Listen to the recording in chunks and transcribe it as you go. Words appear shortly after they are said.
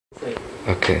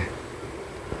Okay.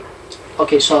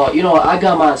 Okay, so you know I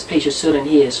got my special student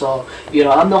here, so you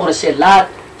know I'm not gonna say a lot.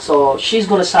 So she's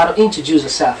gonna start to introduce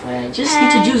herself, man. Just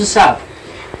introduce herself.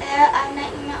 I'm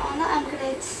Nayeemah. I'm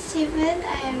grade 7.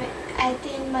 I am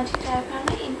 18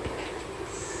 multiplied in.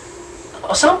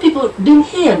 Some people didn't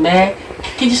hear, man.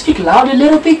 Can you speak loud a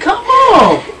little bit? Come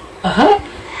on. I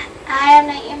am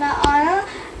Nayeemah.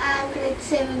 I'm grade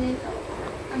 7 years old.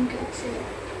 I'm grade 7.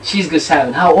 She's grade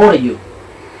 7. How old are you?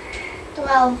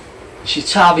 12.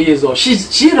 She's 12 years old.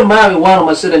 She reminded me one of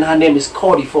my students. Her name is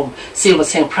Cody from Silver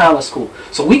St. Primary School.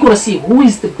 So we're gonna see who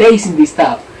is the base in this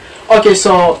stuff. Okay,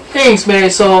 so thanks, man.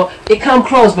 So it come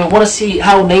close, man. Wanna see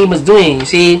how Nayeemah's doing? You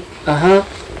see?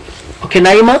 Okay,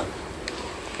 Nayeemah.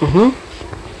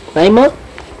 Nayeemah,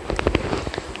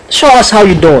 show us how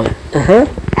you doing.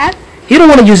 You don't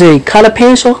want to use a color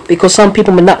pencil because some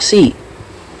people may not see.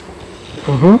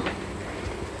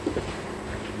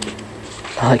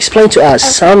 Explain to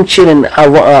us. Some children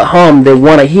are at home. They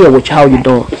want to hear how you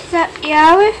doing. So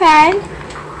here we find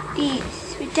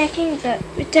these.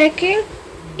 We're taking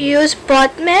use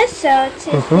both mesh, so it's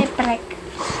a break.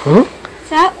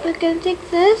 So we can take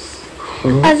this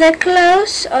other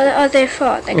close or the other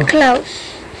four. The close.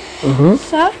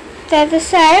 So they're the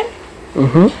same.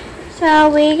 So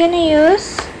we're gonna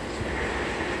use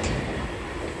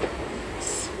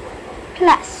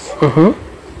plus.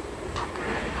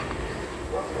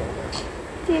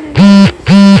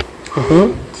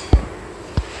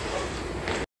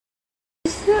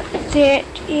 There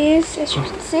is a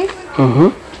say.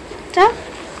 So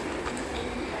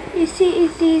you see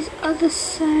if these other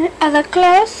side other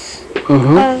close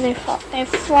they're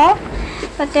four,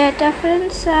 but they're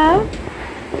different, so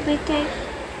we take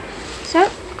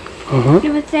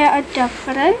if they are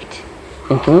different,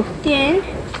 then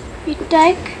you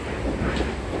take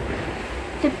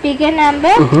the bigger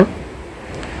number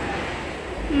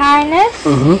minus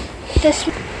the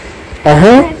small.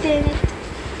 And then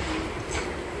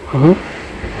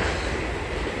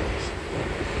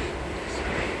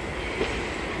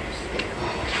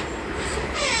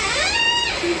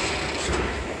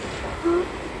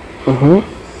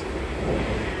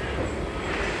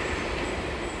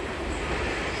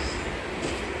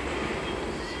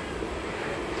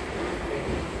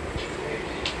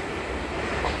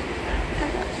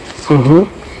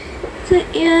so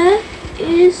here it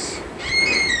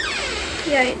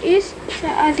is. So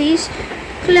are these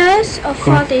close or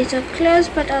four? These are close,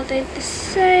 but are they the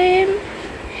same?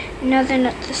 No, they're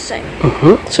not the same.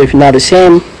 So if not the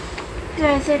same, so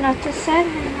if they're not the same,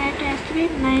 then that has to be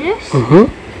minus.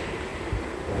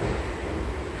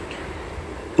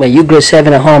 Man, you grade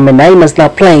 7 at home, and Nayeemah's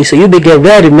not playing, so you be get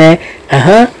ready, man.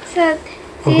 So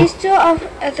these two are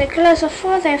the close of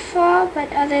four. They're four,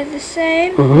 but are they the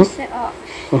same? Yes, they are.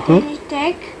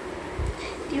 Then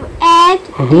you add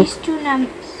these two numbers.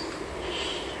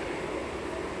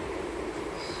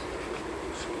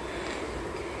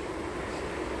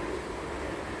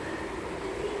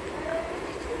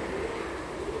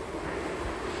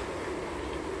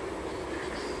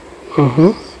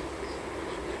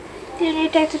 Then you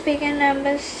take the bigger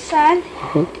numbers, son.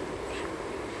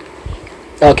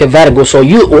 Okay, very good. So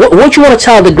what you want to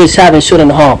tell the grade 7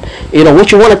 student at home? You know,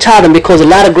 what you want to tell them, because a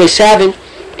lot of grade 7,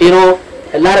 you know,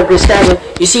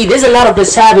 you see, there's a lot of grade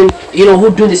 7, you know,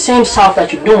 who do the same stuff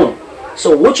that you're doing.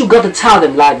 So what you got to tell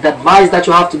them, like the advice that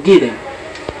you have to give them?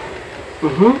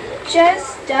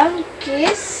 Just don't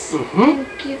guess and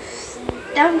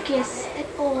don't guess at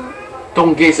all.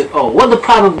 Don't guess at all. What's the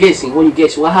problem of guessing? When you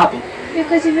guess, what happened?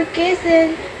 Because if you guess,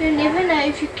 then you never know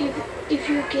if you get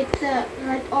the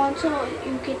right answer or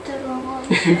you get the wrong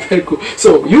answer. Very cool.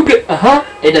 So you get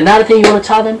and another thing you want to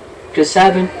tell them, grade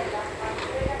 7,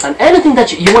 and anything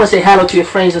that you want to say hello to your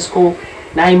friends at school,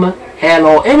 Nayeemah,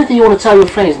 hello, anything you want to tell your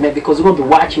friends, man, because we're going to be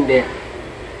watching there.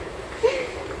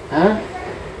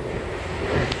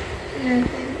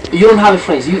 Nothing. You don't have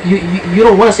friends. You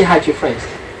don't want to say hi to your friends.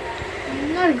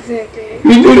 Not exactly.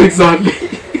 Not exactly.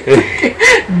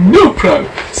 No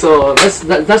problem. So that's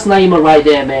Nayeemah right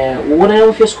there, man. What the name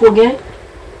of your school again?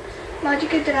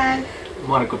 Monica Drive.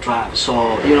 Monica Drive.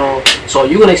 So you know, so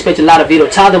you're gonna expect a lot of video.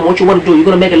 Tell them what you want to do. You're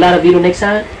gonna make a lot of video next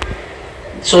time,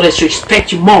 so they should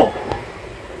expect you more.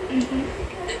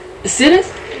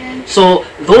 Serious? Yeah. So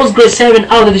those grade 7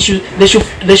 out there, they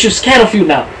should scared of you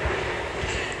now,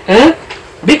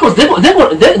 because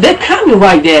they're coming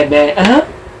right there, man.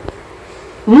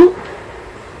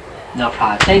 No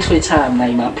problem. Thanks for your time,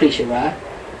 Nayeemah. I appreciate it, right?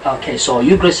 Okay, so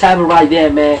you grade 7 right there,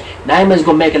 man. Nayeemah's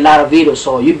gonna make a lot of videos,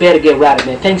 so you better get ready,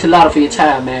 man. Thanks a lot for your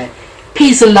time, man.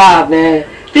 Peace and love, man.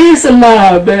 Peace and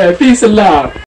love, man. Peace and love.